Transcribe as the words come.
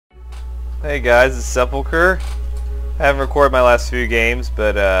Hey guys, it's Sepulcher. I haven't recorded my last few games,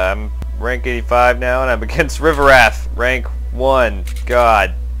 but I'm rank 85 now, and I'm against Ryvirath, rank 1.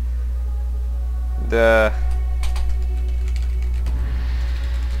 God.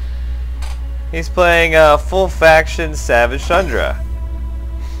 He's playing full faction Savage Tundra.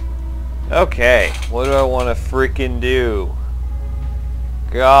 Okay, what do I want to freaking do?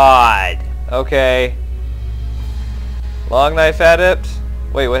 God. Okay. Long knife adept?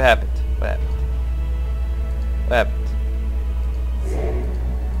 Wait, what happened? What happened? What happened?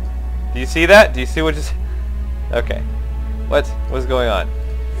 Do you see that? Do you see what just... Okay. What's going on?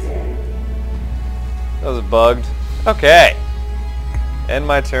 That was bugged. Okay. End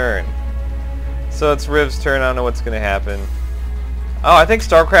my turn. So it's Riv's turn. I don't know what's going to happen. Oh, I think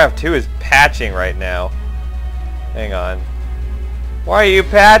StarCraft 2 is patching right now. Hang on. Why are you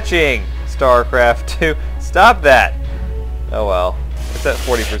patching, StarCraft 2? Stop that. Oh well. It's at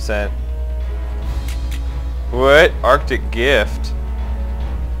 40%. What? Arctic Gift?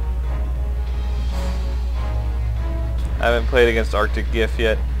 I haven't played against Arctic Gift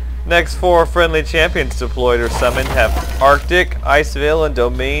yet. Next 4 friendly champions deployed or summoned have Arctic, Ice Veil, and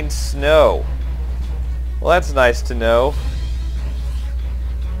Domain Snow. Well, that's nice to know.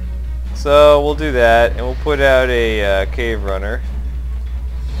 So we'll do that, and we'll put out a Cave Runner.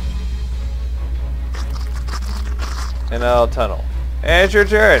 And I'll tunnel. And it's your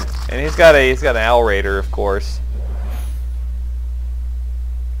turn. And he's got an Owl Raider, of course.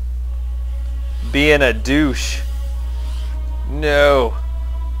 Being a douche. No.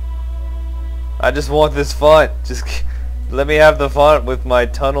 I just want this font. Just let me have the font with my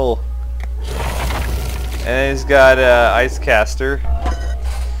tunnel. And he's got Ice Caster.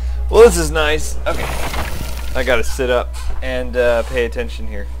 Well, this is nice. Okay. I gotta sit up and pay attention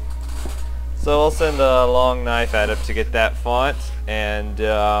here. So I'll send a long knife at him to get that font, and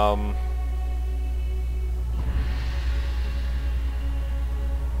hang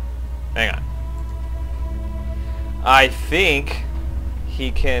on. I think he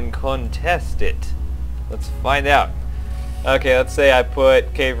can contest it. Let's find out. Okay, let's say I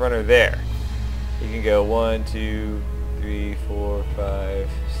put Cave Runner there. You can go 1, 2, 3, 4, 5,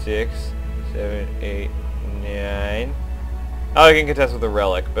 6, 7, 8, 9. Oh, you can contest with a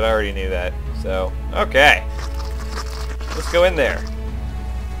relic, but I already knew that. So, okay. Let's go in there.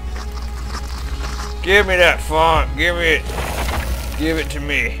 Give me that font. Give me it. Give it to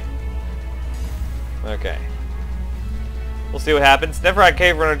me. Okay. We'll see what happens. Neverhide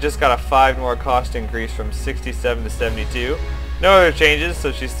Cave Runner just got a 5 more cost increase from 67 to 72. No other changes,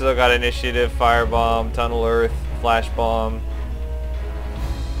 so she's still got Initiative, Firebomb, Tunnel Earth, Flash Bomb.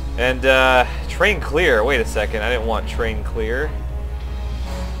 And, Train Clear. Wait a second, I didn't want Train Clear.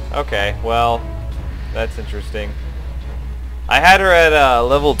 Okay, well, that's interesting. I had her at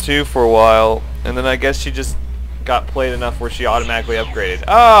level 2 for a while, and then I guess she just got played enough where she automatically upgraded.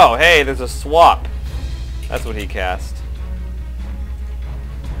 Oh, hey, there's a swap. That's what he cast.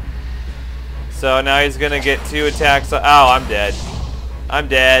 So now he's gonna get 2 attacks. Oh, I'm dead. I'm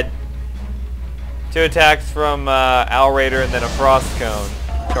dead. 2 attacks from Owl Raider and then a Frost Cone.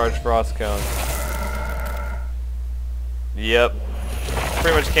 Charge Frost Cone. Yep.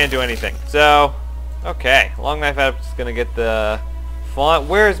 Pretty much can't do anything. So, okay. Long Knife Adept's is gonna get the font.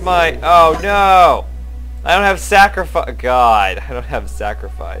 Where's my... Oh, no! I don't have sacrifice. God, I don't have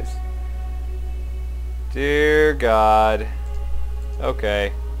sacrifice. Dear God.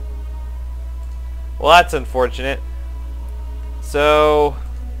 Okay. Well, that's unfortunate. So...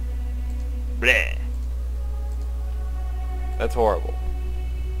 Bleh. That's horrible.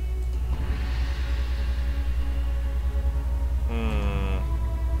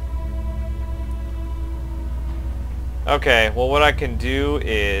 Okay, well what I can do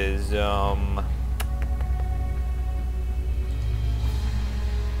is, I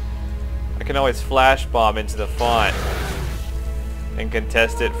can always Flash Bomb into the font and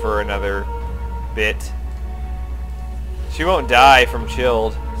contest it for another bit. She won't die from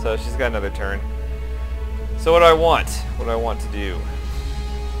chilled, so she's got another turn. So what do I want? What do I want to do?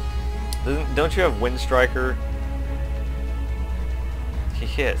 Don't you have Wind Striker?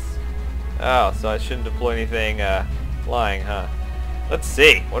 Yes. Oh, so I shouldn't deploy anything flying, huh? Let's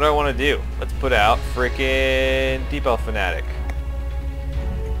see. What do I want to do? Let's put out freaking Deep Elf Fanatic.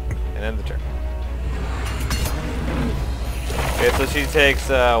 And end the turn. Okay, so she takes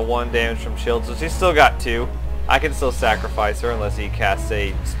 1 damage from shield, so she's still got 2. I can still sacrifice her unless he casts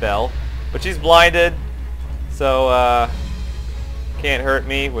a spell. But she's blinded, so can't hurt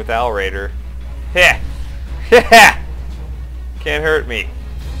me with Owl Raider. Heh! Heh! Can't hurt me.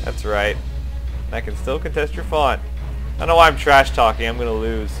 That's right. I can still contest your font. I don't know why I'm trash talking. I'm gonna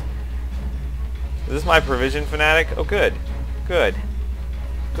lose. Is this my provision fanatic? Oh, good. Good.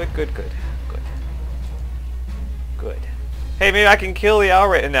 Good, good, good. Good. Good. Hey, maybe I can kill the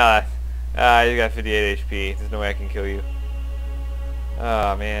outright. Nah. You got 58 HP. There's no way I can kill you.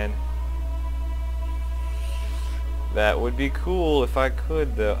 Oh, man. That would be cool if I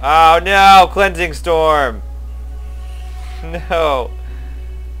could, though. Oh, no! Cleansing Storm! No.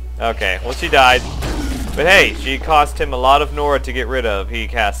 Okay, well, she died. But hey, she cost him a lot of Nora to get rid of. He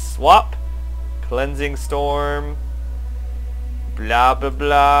casts Swap, Cleansing Storm, blah, blah,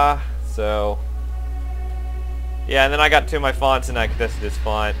 blah. So, yeah, and then I got two of my fonts and I tested this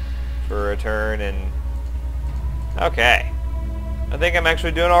font for a turn, and okay. I think I'm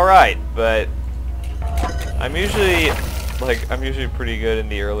actually doing alright, but I'm usually pretty good in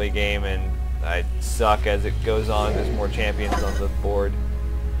the early game, and I suck as it goes on. There's more champions on the board.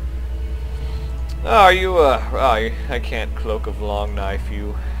 Oh, are you, I can't Cloak of Long Knife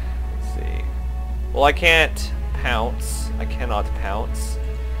you. Let's see. Well, I can't pounce. I cannot pounce.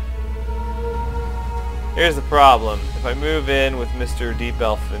 Here's the problem. If I move in with Mr. Deep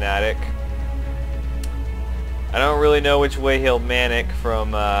Elf Fanatic, I don't really know which way he'll manic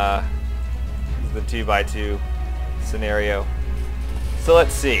from, the 2x2 scenario. So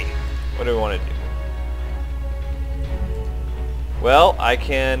let's see. What do we want to do? Well, I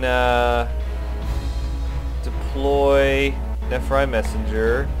can deploy Nephrite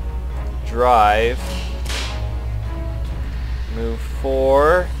Messenger, drive, move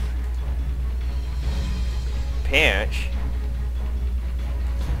 4, pinch,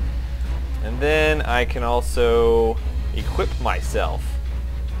 and then I can also equip myself.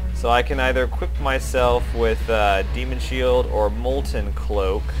 So I can either equip myself with Demon Shield or Molten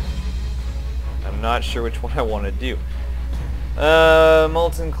Cloak. I'm not sure which one I want to do.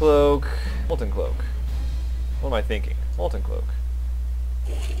 Molten Cloak. Molten Cloak. What am I thinking? Molten Cloak.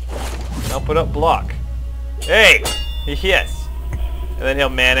 I'll put up block. Hey! Yes! And then he'll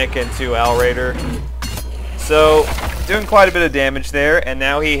manic into Outraider. So, doing quite a bit of damage there, and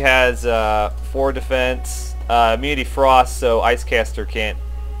now he has 4 defense, immunity frost, so Ice Caster can't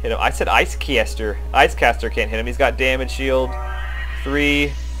hit him. I said Ice Caster. Ice Caster can't hit him. He's got damage shield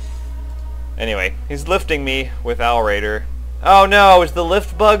 3. Anyway, he's lifting me with Outraider. Oh no, is the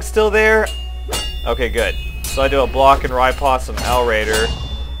lift bug still there? Okay, good. So I do a block and Riposte some Outraider,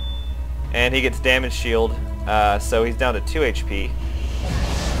 and he gets damage shield, so he's down to 2 HP.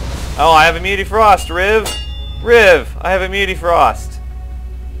 Oh, I have immunity frost, Riv! Riv! I have immunity frost!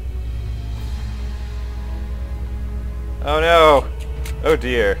 Oh no! Oh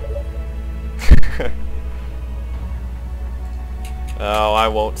dear. Oh, I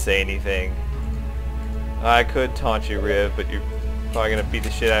won't say anything. I could taunt you, Riv, but you're probably gonna beat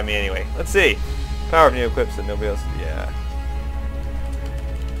the shit out of me anyway. Let's see. Power of new equips that nobody else. Yeah.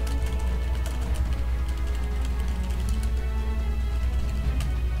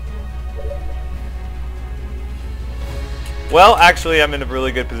 Well, actually, I'm in a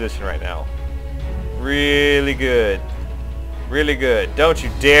really good position right now. Really good. Really good. Don't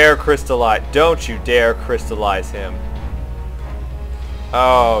you dare crystallize. Don't you dare crystallize him.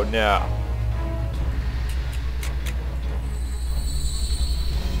 Oh, no.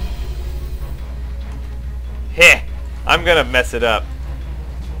 Heh! I'm gonna mess it up.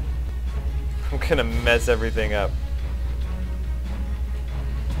 I'm gonna mess everything up.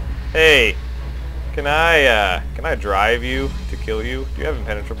 Hey, can I drive you to kill you? Do you have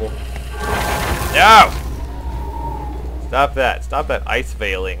impenetrable? No! Stop that. Stop that ice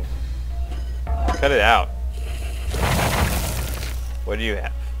veiling. Cut it out. What do you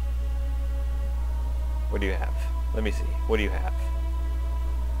have? What do you have? Let me see. What do you have?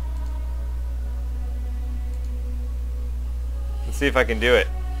 Let's see if I can do it.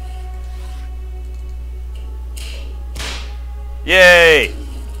 Yay!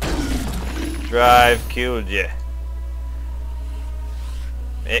 Drive killed you.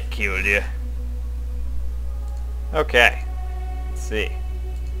 It killed you. Okay. Let's see.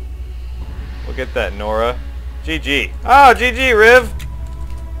 We'll get that Nora. GG. Oh, GG, Riv!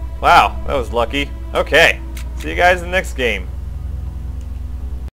 Wow, that was lucky. Okay. See you guys in the next game.